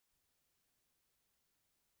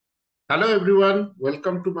Hello everyone,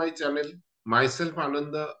 welcome to my channel. Myself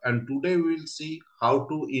Ananda, and today we will see how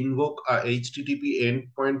to invoke a HTTP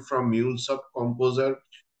endpoint from MuleSoft Composer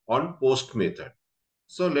on post method.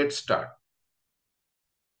 So let's start.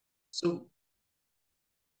 So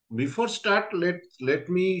before start, let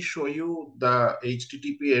me show you the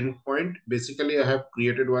HTTP endpoint. Basically, I have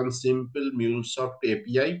created one simple MuleSoft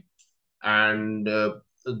API, and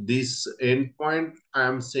this endpoint I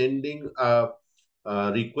am sending a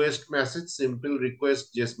request message, simple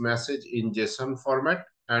request just message in JSON format,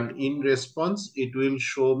 and in response it will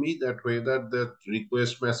show me that whether the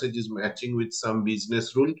request message is matching with some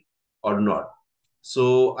business rule or not.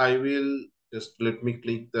 So I will just let me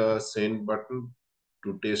click the send button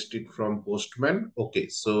to test it from Postman. Okay,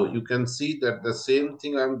 so you can see that the same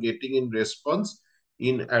thing I'm getting in response.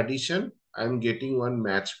 In addition, I'm getting one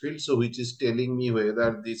match field, so which is telling me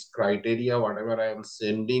whether this criteria, whatever I am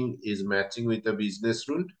sending, is matching with the business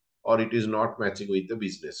rule or it is not matching with the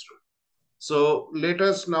business rule. So let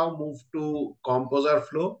us now move to Composer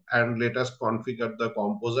Flow and let us configure the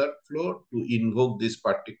Composer Flow to invoke this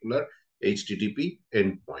particular HTTP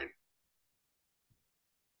endpoint.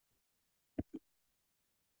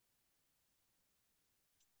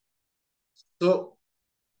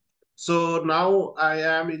 So now I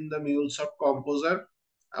am in the MuleSoft Composer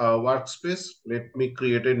workspace. Let me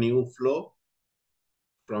create a new flow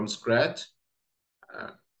from scratch.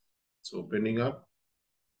 It's opening up.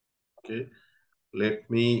 Okay. Let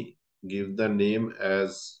me give the name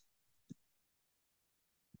as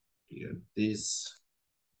this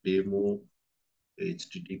demo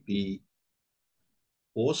HTTP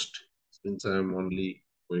post, since I'm only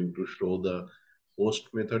going to show the post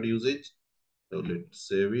method usage. So let's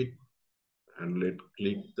save it and let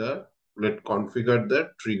configure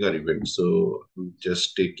the trigger event. So I'm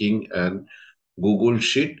just taking an Google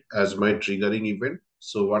Sheet as my triggering event.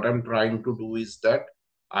 So what I'm trying to do is that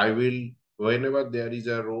I will, whenever there is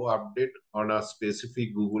a row update on a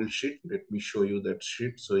specific Google Sheet, let me show you that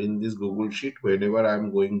sheet. So in this Google Sheet, whenever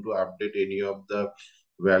I'm going to update any of the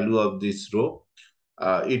value of this row,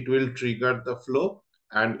 it will trigger the flow.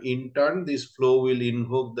 And in turn, this flow will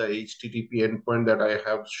invoke the HTTP endpoint that I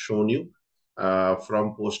have shown you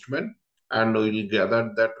from Postman, and we will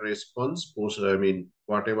gather that response.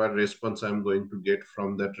 Whatever response I'm going to get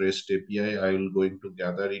from that REST API, I will going to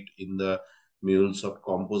gather it in the MuleSoft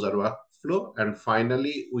Composer workflow. And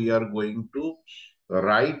finally, we are going to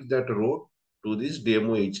write that row to this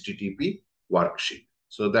demo HTTP worksheet.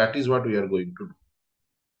 So that is what we are going to do.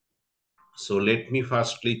 So let me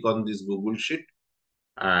first click on this Google Sheet,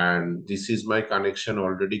 and this is my connection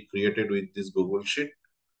already created with this Google Sheet.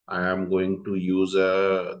 I am going to use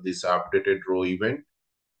this updated row event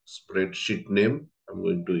spreadsheet name. I'm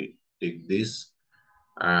going to take this,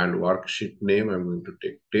 and worksheet name I'm going to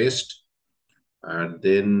take test, and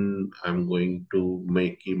then I'm going to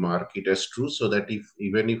mark it as true, so that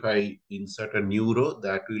even if I insert a new row,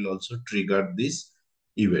 that will also trigger this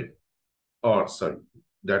event, or sorry,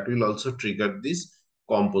 that will also trigger this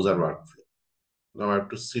composer workflow. Now I have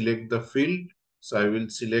to select the field. So I will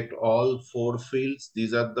select all 4 fields.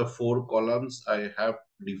 These are the 4 columns I have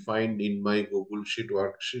defined in my Google Sheet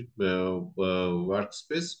workspace.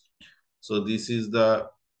 So this is the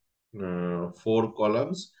 4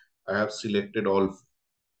 columns. I have selected all.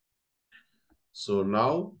 So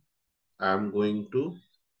now I am going to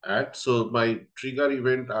add. So my trigger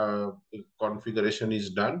event configuration is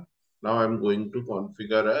done. Now I'm going to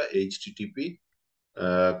configure a HTTP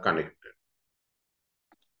connector.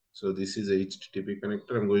 So this is HTTP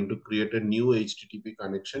connector. I'm going to create a new HTTP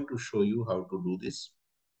connection to show you how to do this.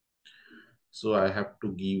 So I have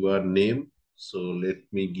to give a name. So let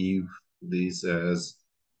me give this as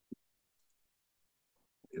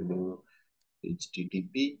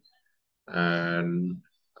HTTP, and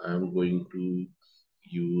I'm going to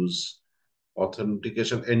use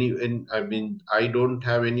authentication. I don't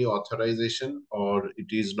have any authorization, or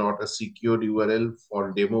it is not a secured URL.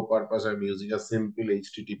 For demo purpose, I'm using a simple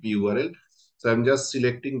HTTP URL. So I'm just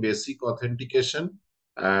selecting basic authentication,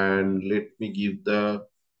 and let me give the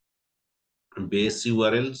base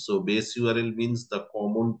URL. So base URL means the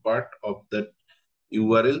common part of that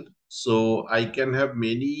URL. So I can have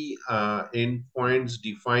many endpoints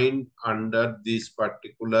defined under this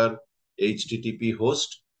particular HTTP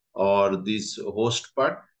host or this host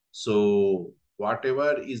part. So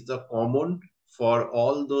whatever is the common for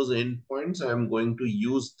all those endpoints, I'm going to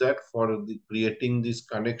use that for creating this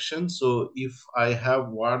connection. So if I have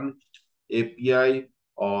one API,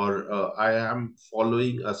 or I am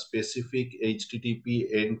following a specific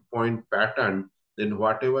HTTP endpoint pattern, Then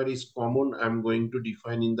whatever is common, I'm going to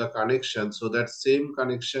define in the connection, so that same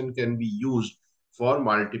connection can be used for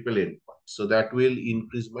multiple endpoints. So that will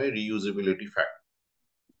increase my reusability factor.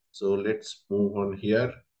 So let's move on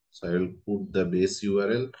here. So I will put the base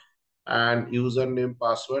URL and username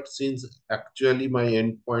password. Since actually my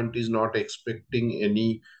endpoint is not expecting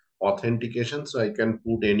any authentication, so I can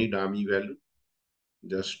put any dummy value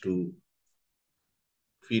just to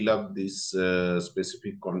fill up this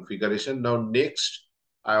specific configuration. Now next,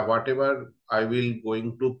 whatever I will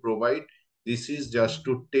going to provide, this is just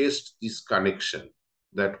to test this connection,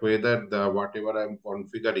 that whether the whatever I'm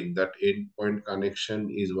configuring, that endpoint connection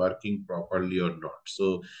is working properly or not.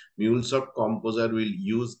 So MuleSoft Composer will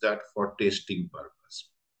use that for testing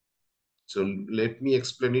purpose. So let me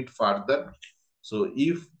explain it further. So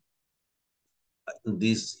if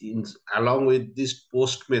this along with this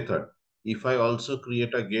post method, if I also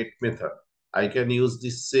create a get method, I can use the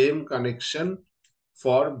same connection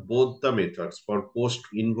for both the methods, for post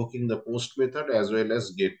invoking the post method as well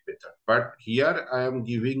as get method. But here I am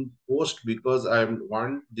giving post because I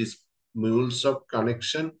want this MuleSoft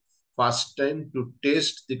connection first time to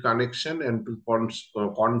test the connection and to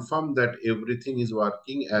confirm that everything is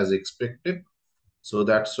working as expected. So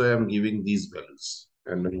that's why I'm giving these values,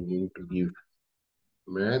 and I'm going to give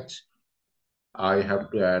match. I have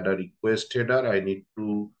to add a request header. I need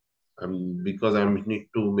to, because I need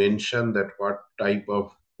to mention that what type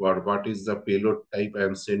of, or what is the payload type I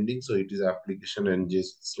am sending. So it is application and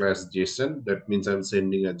slash JSON. That means I'm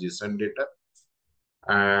sending a JSON data.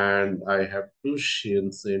 And I have to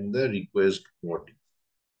send the request body.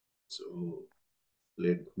 So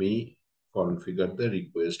let me configure the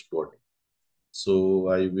request body. So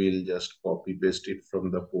I will just copy paste it from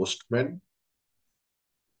the Postman.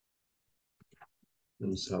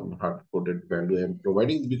 And some hard-coded value I'm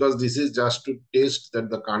providing, because this is just to test that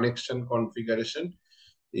the connection configuration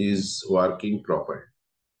is working properly.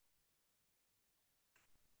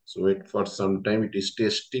 So wait for some time. It is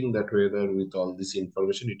testing that whether with all this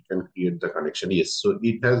information it can create the connection. Yes, so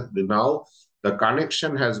it has now the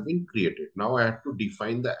connection has been created. Now I have to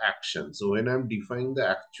define the action. So when I'm defining the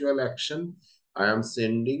actual action, I am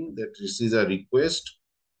sending that this is a request.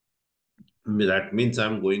 That means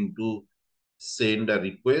I'm going to send a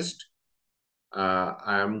request.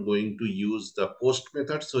 I am going to use the post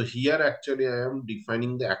method. So here actually I am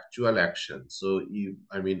defining the actual action. So if,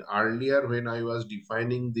 I mean, earlier when I was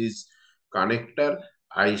defining this connector,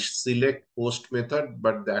 I select post method,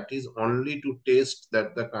 but that is only to test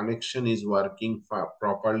that the connection is working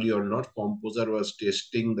properly or not. Composer was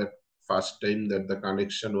testing that first time that the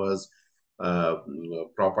connection was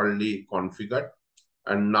properly configured.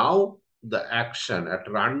 And now the action at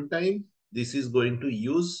runtime, this is going to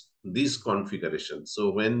use this configuration.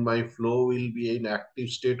 So when my flow will be in active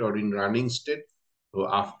state or in running state, so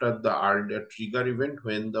after the earlier trigger event,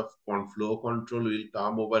 when the flow control will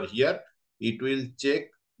come over here, it will check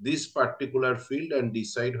this particular field and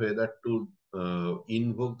decide whether to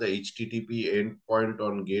invoke the HTTP endpoint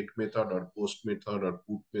on get method or post method or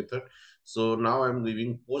put method. So now I'm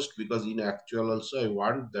giving post because in actual also I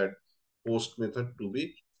want that post method to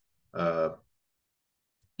be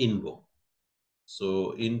invoke.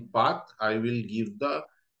 So in path, I will give the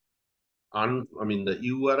the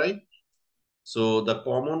URI. So the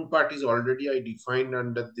common part is already I defined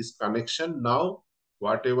under this connection. Now,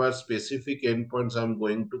 whatever specific endpoints I'm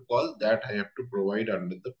going to call, that I have to provide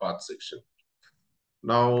under the path section.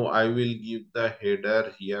 Now I will give the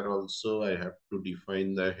header here also. I have to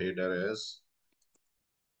define the header as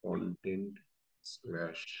content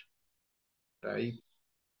slash type,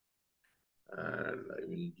 and I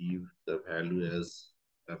will give the value as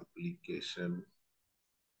application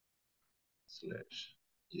slash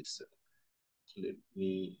JSON. Let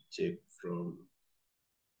me check from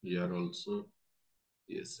here also.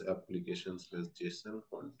 Yes, application slash JSON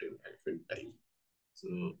content hyphen type.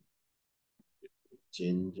 So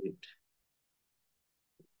change it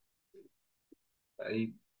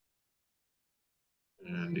type,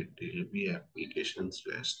 and it will be application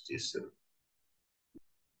slash JSON.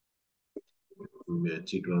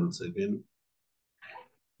 Match it once again.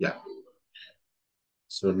 Yeah.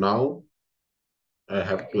 So now I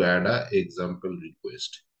have to add a example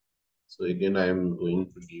request. So again, I am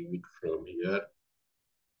going to give it from here.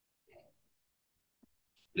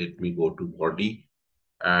 Let me go to body,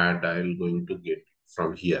 and I am going to get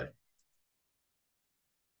from here.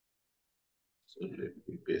 So let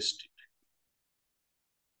me paste it,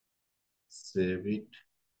 save it,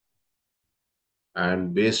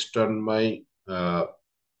 and based on my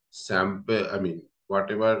sample,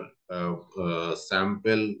 whatever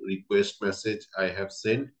sample request message I have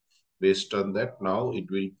sent, Based on that, now it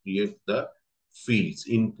will create the fields,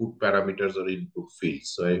 input parameters or input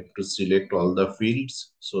fields. So I have to select all the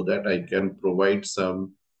fields so that I can provide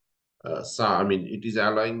I mean, it is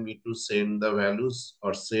allowing me to send the values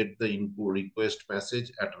or set the input request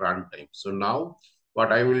message at runtime. So now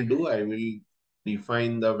what I will do, I will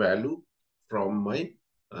define the value from my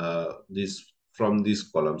from these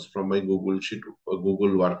columns, from my Google Sheet or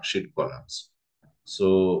Google Worksheet columns.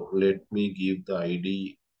 So let me give the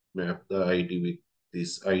ID, map the ID with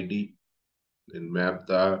this ID, and map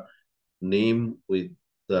the name with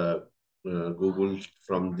the Google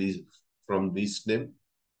from this name,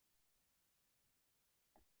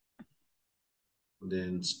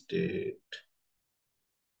 then state,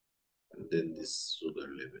 and then this sugar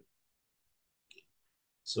level.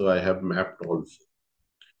 So I have mapped all.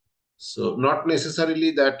 So not necessarily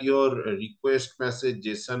that your request message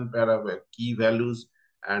JSON parameter key values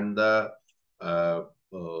and the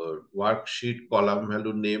worksheet column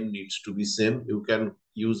value name needs to be same. You can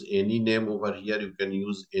use any name over here. You can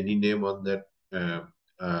use any name on that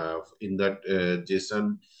in that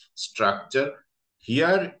JSON structure.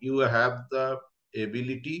 Here you have the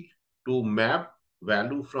ability to map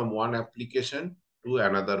value from one application to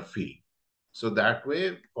another field. So that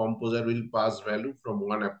way, Composer will pass value from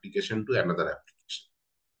one application to another application.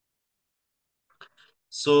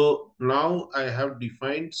 So now I have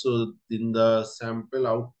defined, so in the sample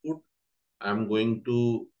output, I'm going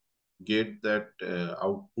to get that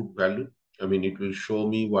output value. I mean, it will show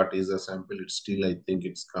me what is a sample. It's still, I think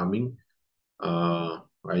it's coming.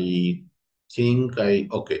 I think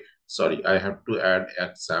okay, sorry, I have to add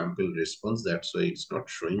at sample response. That's why it's not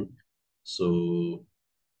showing. So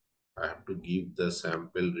I have to give the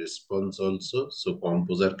sample response also, so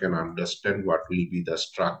Composer can understand what will be the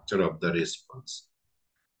structure of the response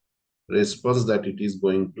that it is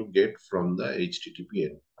going to get from the HTTP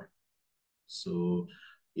endpoint. So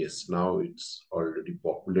yes, now it's already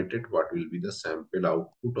populated what will be the sample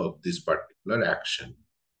output of this particular action.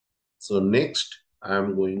 So next, I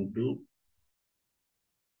am going to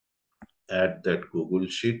add that Google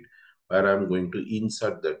Sheet where I'm going to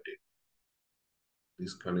insert the data.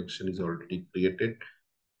 This connection is already created.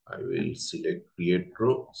 I will select create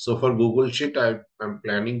row. So for Google Sheet, I'm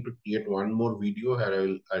planning to create one more video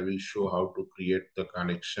where I will show how to create the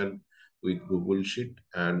connection with Google Sheet,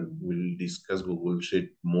 and we'll discuss Google Sheet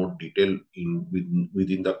more detail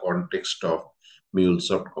within the context of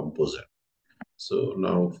MuleSoft Composer. So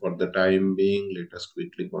now for the time being, let us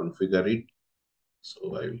quickly configure it.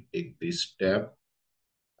 So I will take this tab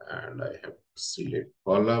and I have to select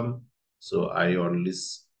column. So I only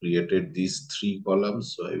created these three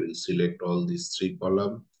columns. So I will select all these three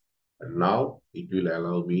columns. And now it will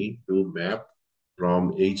allow me to map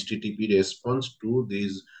from HTTP response to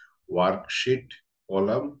this worksheet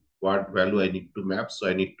column, what value I need to map. So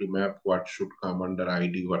I need to map what should come under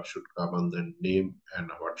ID, what should come under name, and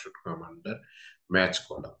what should come under match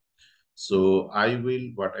column. So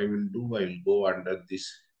what I will do, I will go under this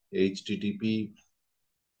HTTP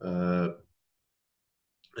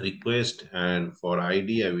request, and for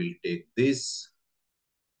ID I will take this,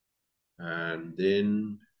 and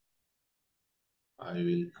then I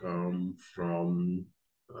will come from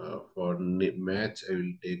for match I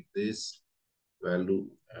will take this value,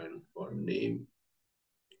 and for name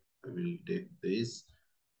I will take this,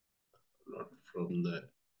 not from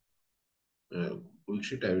the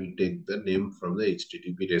bullshit, I will take the name from the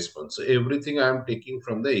HTTP response. So everything I am taking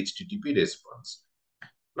from the HTTP response.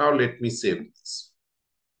 Now let me save this.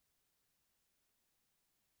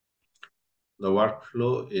 The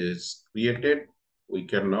workflow is created. We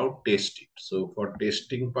can now test it. So for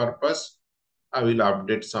testing purpose, I will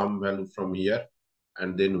update some value from here,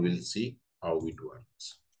 and then we'll see how it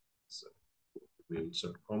works. So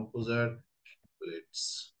MuleSoft Composer,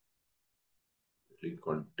 let's click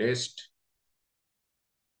on test.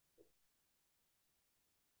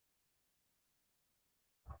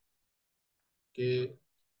 Okay,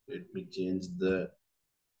 let me change the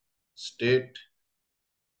state.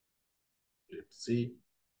 Let's see.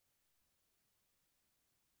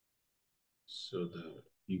 So the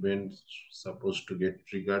event supposed to get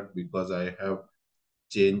triggered because I have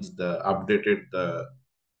changed updated the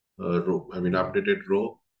row. I mean, updated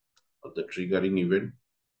row of the triggering event.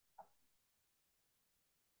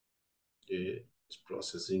 Okay, it's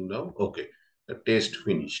processing now. Okay, the test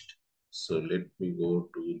finished. So let me go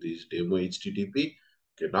to this demo HTTP.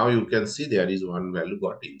 Okay, now you can see there is one value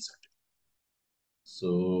got inserted.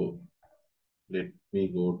 So let me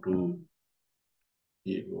go to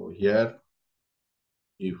here.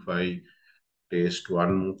 If I test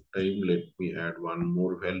one more time, let me add one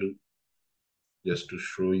more value just to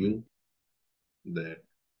show you. that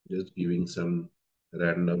just giving some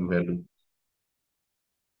random value.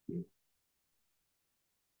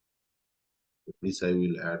 This I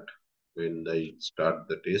will add when I start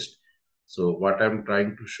the test. So what I'm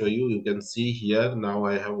trying to show you, you can see here now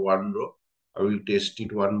I have one row. I will test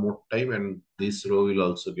it one more time and this row will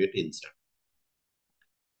also get inserted.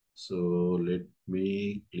 So let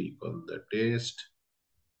me click on the test.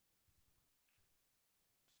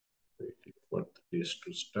 Wait for the test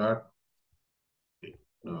to start. Okay,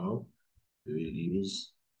 now we will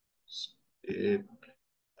use state.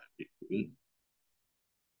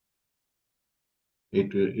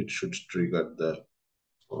 It will it should trigger the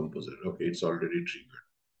composer. Okay, it's already triggered.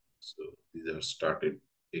 So these are started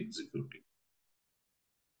executing.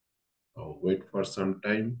 Now wait for some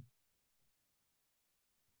time.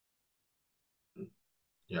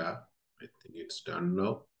 Yeah, I think it's done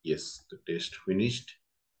now. Yes, the test finished.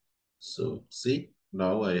 So see,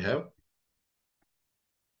 I have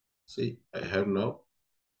now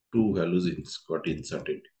two values got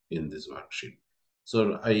inserted in this worksheet.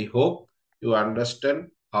 So I hope you understand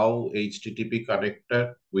how HTTP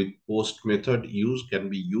connector with post method use can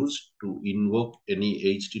be used to invoke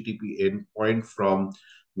any HTTP endpoint from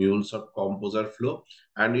MuleSoft Composer Flow.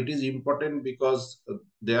 And it is important because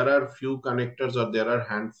there are few connectors or there are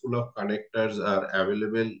handful of connectors are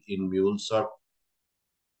available in MuleSoft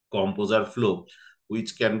Composer Flow,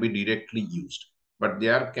 which can be directly used. But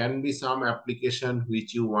there can be some application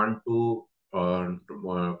which you want to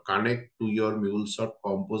connect to your MuleSoft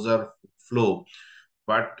Composer Flow,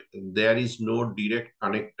 but there is no direct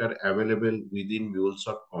connector available within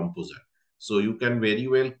MuleSoft Composer. So you can very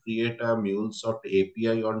well create a MuleSoft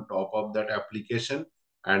API on top of that application,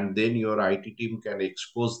 and then your IT team can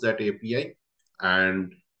expose that API.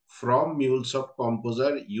 And from MuleSoft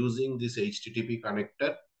Composer, using this HTTP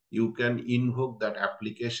connector, you can invoke that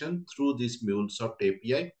application through this MuleSoft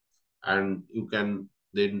API, and you can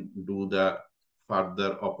then do the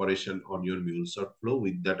further operation on your MuleSoft flow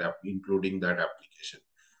with that app, including that application.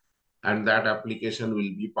 And that application will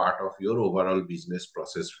be part of your overall business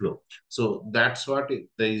process flow. So that's what it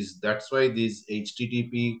is. That's why this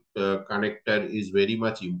HTTP connector is very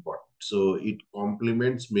much important. So it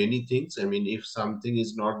complements many things. I mean, if something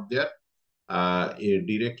is not there,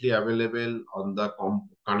 directly available on the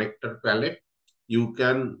connector palette, you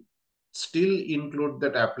can still include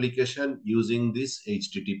that application using this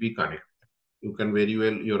HTTP connector. You can very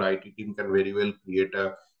well, your IT team can very well create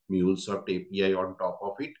a MuleSoft API on top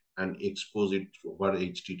of it and expose it over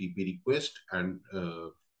HTTP request and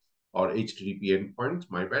or HTTP endpoints,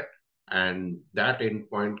 my bad. And that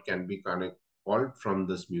endpoint can be called from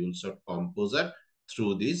this MuleSoft Composer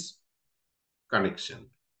through this connection.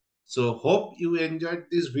 So hope you enjoyed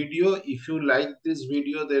this video. If you like this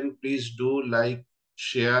video, then please do like,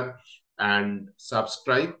 share, and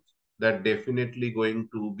subscribe. That definitely going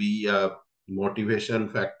to be a motivation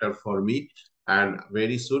factor for me. And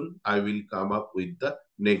very soon I will come up with the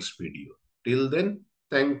next video. Till then,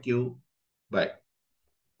 thank you. Bye.